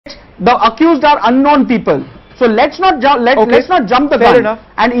the accused are unknown people. So let's not jump the gun. Enough.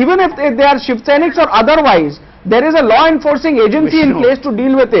 And even if they are Shiv Sainiks or otherwise, there is a law enforcing agency in place to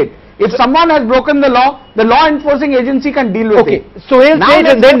deal with it. If someone has broken the law enforcing agency can deal with it. Sohail said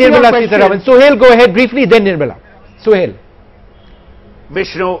and then Nirmala Sitharaman. Sohail, go ahead briefly, then Nirmala. Sohail.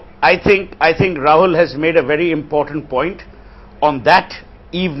 Vishnu, I think Rahul has made a very important point. On that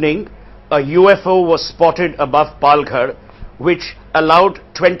evening, a UFO was spotted above Palghar, which allowed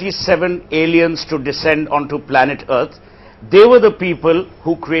 27 aliens to descend onto planet Earth. They were the people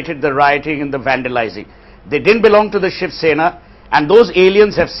who created the rioting and the vandalizing. They didn't belong to the Shiv Sena, and those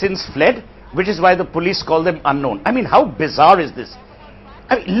aliens have since fled, which is why the police call them unknown. I mean, how bizarre is this?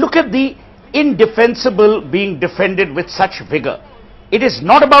 I mean, look at the indefensible being defended with such vigor. It is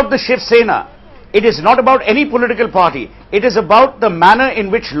not about the Shiv Sena. It is not about any political party. It is about the manner in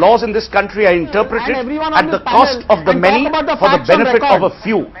which laws in this country are interpreted at the cost of the many for the benefit of a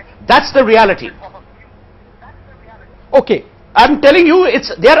few. That's the reality. Okay. I'm telling you,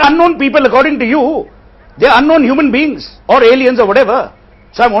 they are unknown people according to you. They are unknown human beings or aliens or whatever.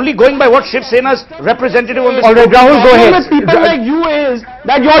 So I'm only going by what Shiv Sena's representative on this. All right, Rahul, go ahead. The problem with people like you is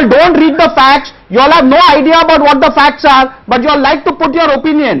that you all don't read the facts. You all have no idea about what the facts are, but you all like to put your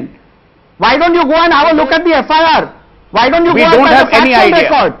opinion. Why don't you go and have a look at the FIR? Why don't you go and have the factual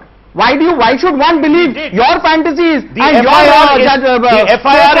record? Why should one believe your fantasies the FIR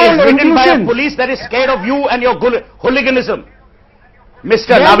is written by a police that is scared of you and your hooliganism.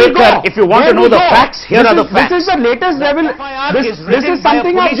 Mr. Navekar, if you want to know the facts, here are the facts. This is the latest this is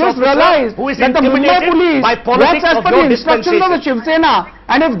something I just realized, that the Mumbai police works as per the instructions of the Shiv Sena.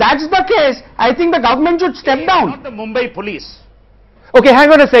 And if that's the case, I think the government should step down. Not the Mumbai police. Okay, hang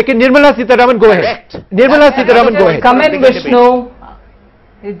on a second. Nirmala Sitharaman, go ahead. Nirmala Sitharaman, go ahead. Come in, Vishnu.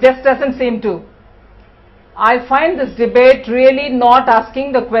 It just doesn't seem to. I find this debate really not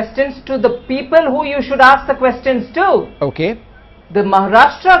asking the questions to the people who you should ask the questions to. Okay. The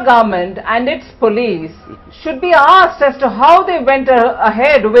Maharashtra government and its police should be asked as to how they went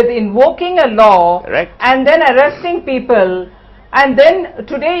ahead with invoking a law and then arresting people, and then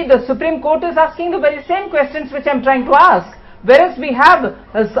today the Supreme Court is asking the very same questions which I'm trying to ask, whereas we have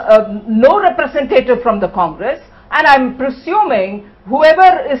no representative from the Congress, and I'm presuming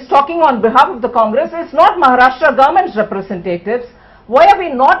whoever is talking on behalf of the Congress is not Maharashtra government's representatives. Why are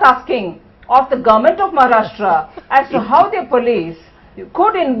we not asking of the government of Maharashtra as to how their police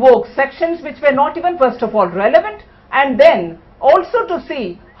could invoke sections which were not even first of all relevant, and then also to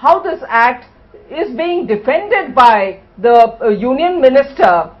see how this act is being defended by the union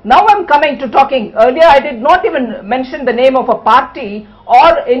minister. Now I'm coming to talking. Earlier I did not even mention the name of a party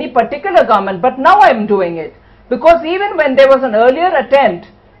or any particular government, but now I'm doing it, because even when there was an earlier attempt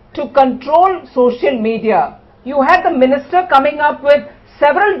to control social media, you had the minister coming up with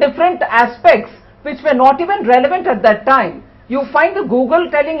several different aspects which were not even relevant at that time. You find the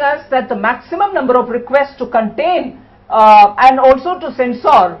Google telling us that the maximum number of requests to contain and also to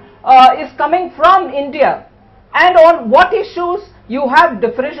censor is coming from India. And on what issues you have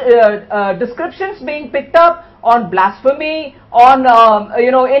descriptions being picked up on blasphemy, on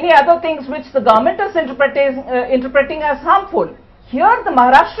any other things which the government is interpreting as harmful. Here the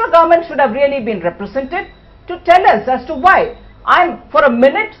Maharashtra government should have really been represented to tell us as to why. I'm for a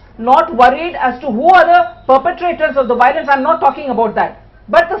minute not worried as to who are the perpetrators of the violence. I'm not talking about that.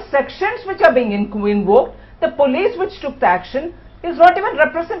 But the sections which are being invoked, the police which took the action, is not even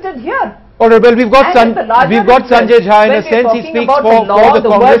represented here. All right, well, we've got Sanjay Jha. In a sense, he speaks for the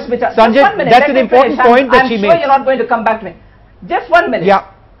Congress. Sanjay, that's an important point that she made. I'm sure you're not going to come back to me. Just 1 minute. Yeah.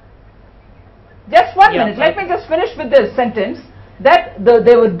 Just 1 minute. Let me just finish with this sentence, that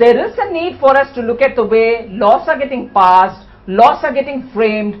there is a need for us to look at the way laws are getting passed, laws are getting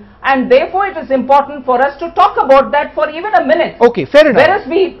framed, and therefore it is important for us to talk about that for even a minute. Okay, fair enough. Whereas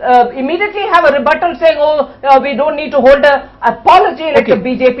we immediately have a rebuttal saying, we don't need to hold an apology like the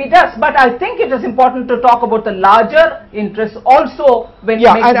BJP does. But I think it is important to talk about the larger interests also when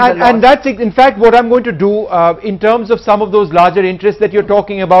making the laws. And that's in fact what I'm going to do in terms of some of those larger interests that you're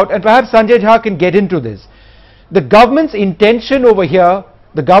talking about, and perhaps Sanjay Jha can get into this. The government's intention over here,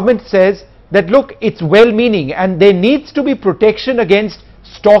 the government says that look, it's well-meaning and there needs to be protection against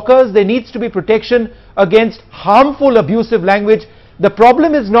stalkers, there needs to be protection against harmful abusive language. The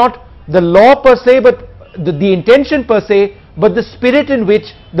problem is not the law per se, but the intention per se, but the spirit in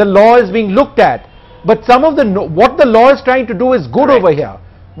which the law is being looked at. But some of what the law is trying to do is good over here,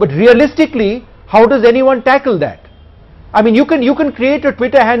 but realistically, how does anyone tackle that? I mean, you can create a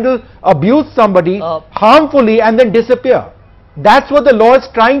Twitter handle, abuse somebody harmfully and then disappear. That's what the law is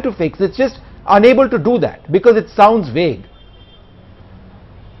trying to fix. It's just unable to do that because it sounds vague.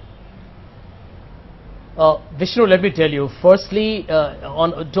 Vishnu, let me tell you, firstly,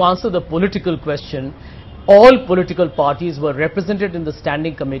 to answer the political question, all political parties were represented in the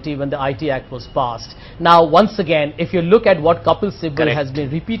standing committee when the IT Act was passed. Now, once again, if you look at what Kapil Sibal has been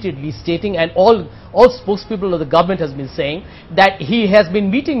repeatedly stating, and all spokespeople of the government has been saying, that he has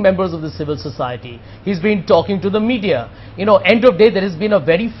been meeting members of the civil society. He's been talking to the media. You know, end of day, there has been a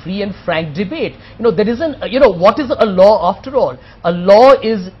very free and frank debate. You know, there isn't, you know, what is a law after all? A law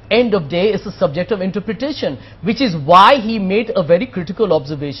is, end of day, is a subject of interpretation, which is why he made a very critical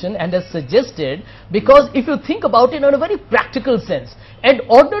observation and has suggested, because if you think about it in a very practical sense, an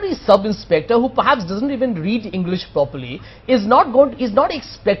ordinary sub-inspector who perhaps doesn't even read English properly is not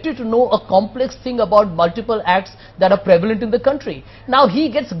expected to know a complex thing about multiple acts that are prevalent in the country. Now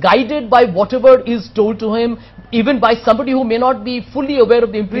he gets guided by whatever is told to him, even by somebody who may not be fully aware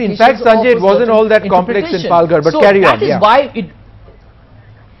of the implications. In fact, Sanjay, it wasn't all that complex in Palghar, but so carry on. That is why it.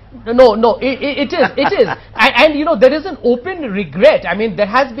 No, it is. And you know, there is an open regret. I mean, there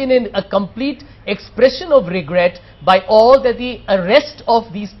has been a complete expression of regret by all that the arrest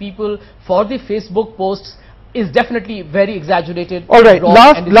of these people for the Facebook posts is definitely very exaggerated. All right,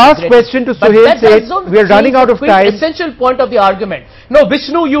 last question to Suhail Seth. We are running out of time. Essential point of the argument. No,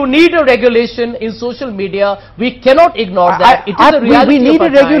 Vishnu, you need a regulation in social media. We cannot ignore that. It is a reality. We need a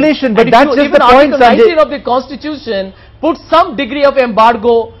regulation, but that's just the point, Sanjay. Article 19 of the Constitution puts some degree of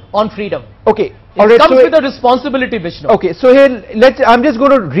embargo on freedom. Okay. It comes with a responsibility, Vishnu. Okay, so here I'm just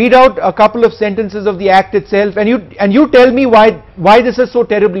going to read out a couple of sentences of the Act itself, and you tell me why this is so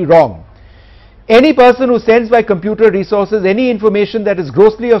terribly wrong. Any person who sends by computer resources any information that is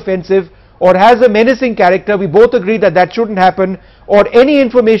grossly offensive or has a menacing character, we both agree that that shouldn't happen, or any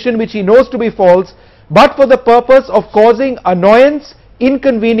information which he knows to be false, but for the purpose of causing annoyance,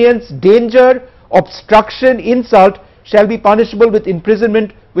 inconvenience, danger, obstruction, insult, shall be punishable with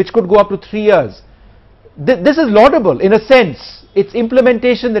imprisonment which could go up to 3 years. This is laudable in a sense. It's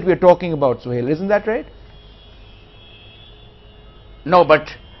implementation that we're talking about, Suhail, isn't that right? No, but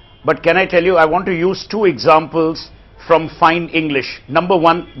can I tell you, I want to use two examples from fine English. Number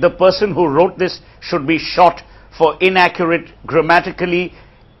one, the person who wrote this should be shot for inaccurate, grammatically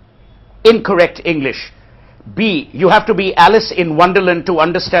incorrect English. B, you have to be Alice in Wonderland to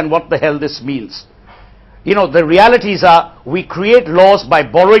understand what the hell this means. You know, the realities are, we create laws by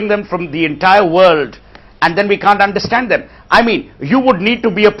borrowing them from the entire world, and then we can't understand them. I mean, you would need to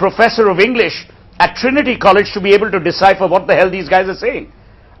be a professor of English at Trinity College to be able to decipher what the hell these guys are saying.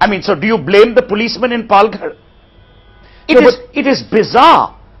 I mean, so do you blame the policeman in Palghar? It is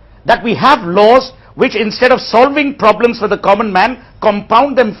bizarre that we have laws which, instead of solving problems for the common man,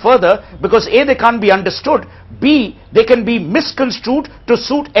 compound them further, because A, they can't be understood, B, they can be misconstrued to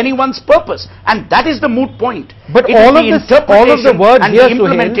suit anyone's purpose, and that is the moot point. But all of the words here,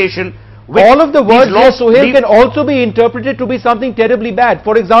 implementation, all of the words here, Suhail, can also be interpreted to be something terribly bad.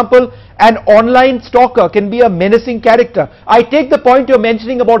 For example, an online stalker can be a menacing character. I take the point you're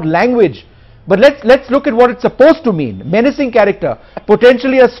mentioning about language, but let's look at what it's supposed to mean. Menacing character,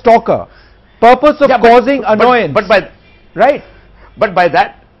 potentially a stalker, purpose of causing annoyance. But by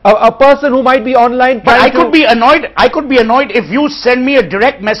that, a person who might be online. But I could be annoyed. I could be annoyed if you send me a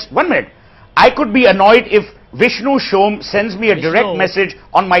direct message. 1 minute. I could be annoyed if Vishnu Shom sends me a direct message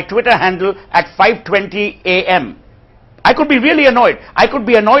on my Twitter handle at 5:20 a.m. I could be really annoyed. I could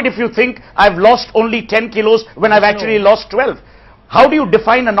be annoyed if you think I've lost only 10 kilos when I've actually lost 12. How do you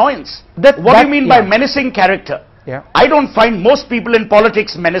define annoyance? What do you mean by menacing character? I don't find most people in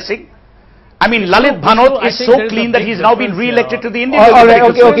politics menacing. I mean, Lalit Bhanot is so clean that he's now been re-elected to the Indian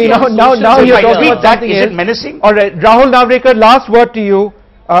Political Okay. Now you're talking about something else. Is it menacing? All right, Rahul Navrekar, last word to you.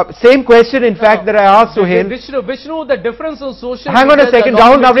 Same question, in fact, that I asked Suhail. Vishnu, the difference on social Hang on a second,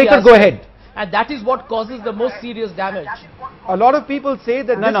 Rahul Navrekar, go ahead. And that is what causes the most serious damage. A lot of people say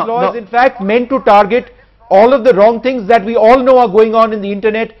that this law is in fact meant to target all of the wrong things that we all know are going on in the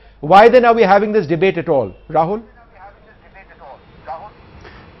internet. Why then are we having this debate at all? Rahul?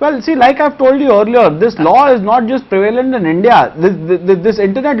 Well, see, like I've told you earlier, this law is not just prevalent in India. This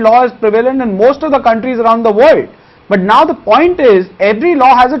internet law is prevalent in most of the countries around the world. But now the point is, every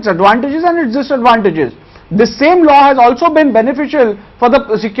law has its advantages and its disadvantages. This same law has also been beneficial for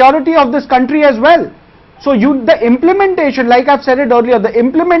the security of this country as well. So the implementation, like I've said it earlier, the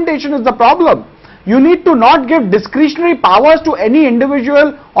implementation is the problem. You need to not give discretionary powers to any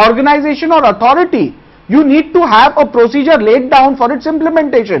individual, organization or authority. You need to have a procedure laid down for its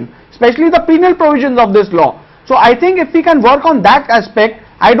implementation, especially the penal provisions of this law. So I think if we can work on that aspect,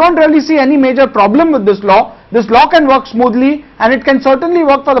 I don't really see any major problem with this law. This law can work smoothly, and it can certainly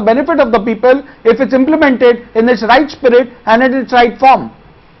work for the benefit of the people if it's implemented in its right spirit and in its right form.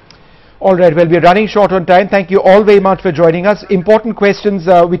 All right, well, we're running short on time. Thank you all very much for joining us. Important questions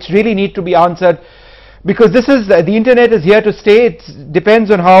which really need to be answered, because this is, the internet is here to stay. It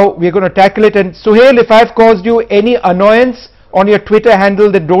depends on how we're going to tackle it. And Suhail, if I've caused you any annoyance on your Twitter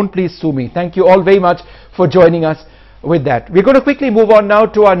handle, then don't please sue me. Thank you all very much for joining us with that. We're going to quickly move on now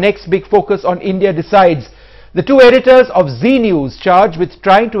to our next big focus on India Decides. The two editors of Zee News charged with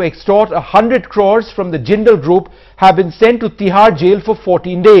trying to extort 100 crores from the Jindal Group have been sent to Tihar jail for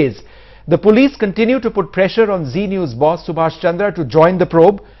 14 days. The police continue to put pressure on Zee News boss Subhash Chandra to join the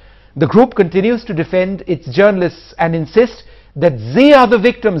probe. The group continues to defend its journalists and insist that Zee are the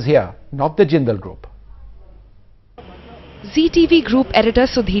victims here, not the Jindal Group. Zee TV Group editor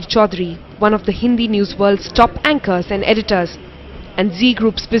Sudhir Chaudhary, one of the Hindi news world's top anchors and editors, and Zee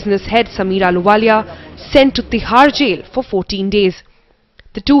Group's business head Sameer Ahluwalia sent to Tihar jail for 14 days.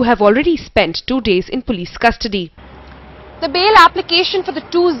 The two have already spent 2 days in police custody. The bail application for the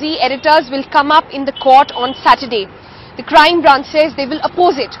two Zee editors will come up in the court on Saturday. The crime branch says they will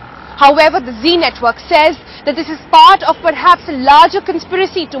oppose it. However, the Zee network says that this is part of perhaps a larger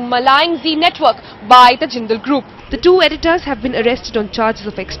conspiracy to malign Zee network by the Jindal Group. The two editors have been arrested on charges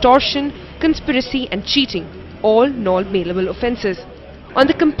of extortion, conspiracy and cheating, all non-bailable offences, on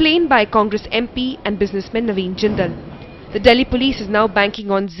the complaint by Congress MP and businessman Naveen Jindal. The Delhi police is now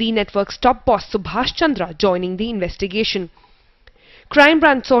banking on Zee network's top boss Subhash Chandra joining the investigation. Crime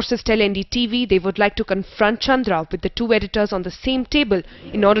branch sources tell NDTV they would like to confront Chandra with the two editors on the same table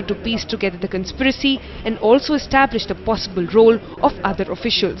in order to piece together the conspiracy and also establish the possible role of other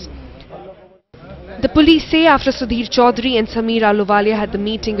officials. The police say after Sudhir Chaudhary and Sameer Ahluwalia had the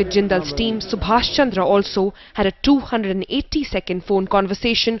meeting with Jindal's team, Subhash Chandra also had a 280-second phone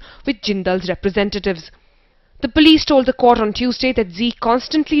conversation with Jindal's representatives. The police told the court on Tuesday that Zee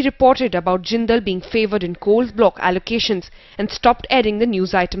constantly reported about Jindal being favoured in coal block allocations and stopped airing the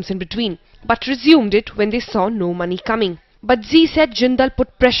news items in between, but resumed it when they saw no money coming. But Zee said Jindal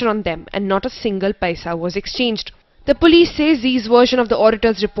put pressure on them and not a single paisa was exchanged. The police say Zee's version of the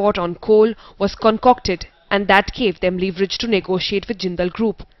auditor's report on coal was concocted and that gave them leverage to negotiate with Jindal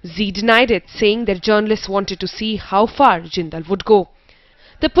Group. Zee denied it, saying their journalists wanted to see how far Jindal would go.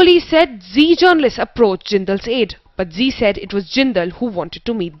 The police said Zee journalists approached Jindal's aid, but Zee said it was Jindal who wanted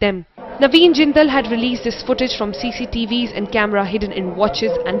to meet them. Naveen Jindal had released this footage from CCTVs and camera hidden in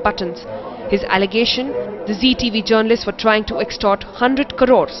watches and buttons. His allegation, the Zee TV journalists were trying to extort 100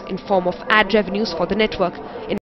 crores in form of ad revenues for the network.